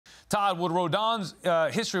Todd, with Rodon's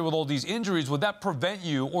history with all these injuries, would that prevent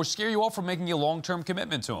you or scare you off from making a long-term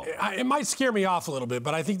commitment to him? It might scare me off a little bit,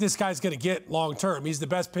 but I think this guy's going to get long-term. He's the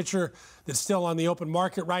best pitcher that's still on the open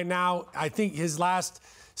market right now. I think his last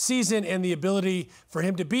season and the ability for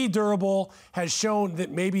him to be durable has shown that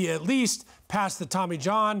maybe at least past the Tommy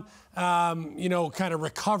John, kind of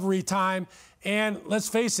recovery time. And let's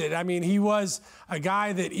face it, I mean, he was a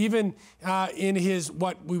guy that even in his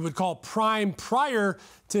what we would call prime prior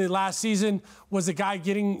to last season was a guy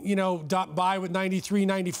getting, by with 93,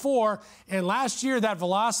 94. And last year, that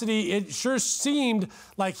velocity, it sure seemed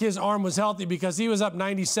like his arm was healthy because he was up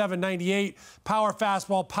 97, 98. Power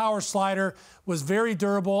fastball, power slider, was very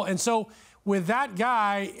durable. And so with that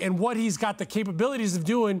guy and what he's got the capabilities of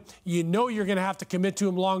doing, you're going to have to commit to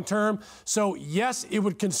him long term. So, yes, it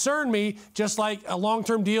would concern me, just like a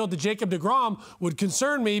long-term deal to Jacob deGrom would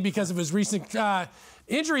concern me because of his recent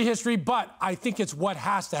injury history, but I think it's what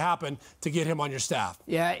has to happen to get him on your staff.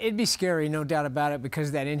 Yeah, it'd be scary, no doubt about it, because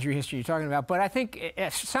of that injury history you're talking about. But I think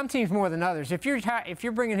some teams more than others. If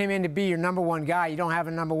you're bringing him in to be your number one guy, you don't have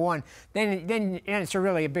a number one, then it's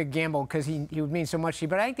really a big gamble because he would mean so much to you.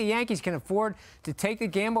 But I think the Yankees can afford to take the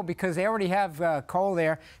gamble because they already have Cole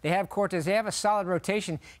there. They have Cortez. They have a solid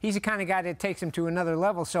rotation. He's the kind of guy that takes them to another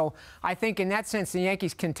level. So I think in that sense, the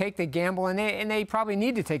Yankees can take the gamble, and they probably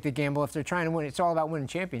need to take the gamble if they're trying to win. It's all about winning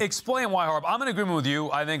champions. Explain why, Harp. I'm in agreement with you.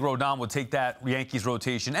 I think Rodon would take that Yankees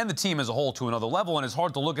rotation and the team as a whole to another level, and it's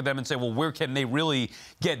hard to look at them and say, well, where can they really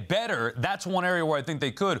get better? That's one area where I think they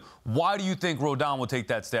could. Why do you think Rodon would take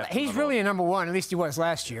that step? He's really a number one, at least he was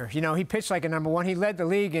last year. He pitched like a number one. He led the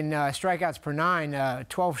league in strikeouts per nine,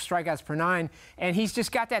 12 strikeouts per nine, and he's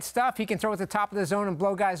just got that stuff. He can throw at the top of the zone and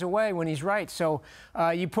blow guys away when he's right. So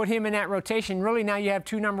you put him in that rotation. Really, now you have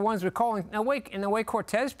two number ones with Cole. And the way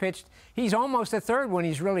Cortez pitched, he's almost a third when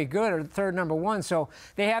he's really good, or the third number one. So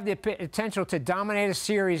they have the potential to dominate a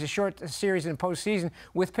series, a short series in postseason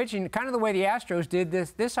with pitching, kind of the way the Astros did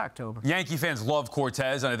this October. Yankee fans love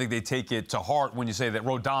Cortez, and I think they take it to heart when you say that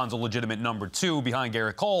Rodon's a legitimate number two behind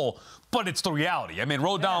Garrett Cole. But it's the reality. I mean,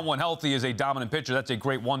 Rodon, when healthy, is a dominant pitcher. That's a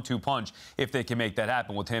great 1-2 punch if they can make that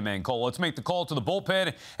happen with him and Cole. Let's make the call to the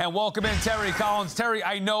bullpen and welcome in Terry Collins. Terry,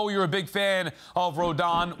 I know you're a big fan of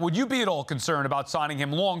Rodon. Would you be at all concerned about signing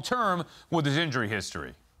him long-term with his injury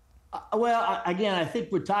history? Again, I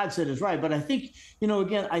think what Todd said is right. But I think,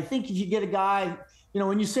 again, I think if you get a guy,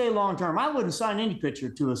 when you say long-term, I wouldn't sign any pitcher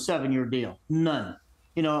to a 7-year deal. None.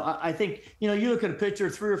 I think, you look at a pitcher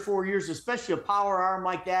 3 or 4 years, especially a power arm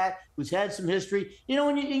like that, who's had some history,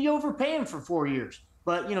 when you overpay him for 4 years.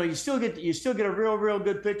 But, you still get a real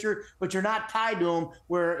good pitcher, but you're not tied to him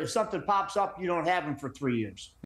where if something pops up, you don't have him for 3 years.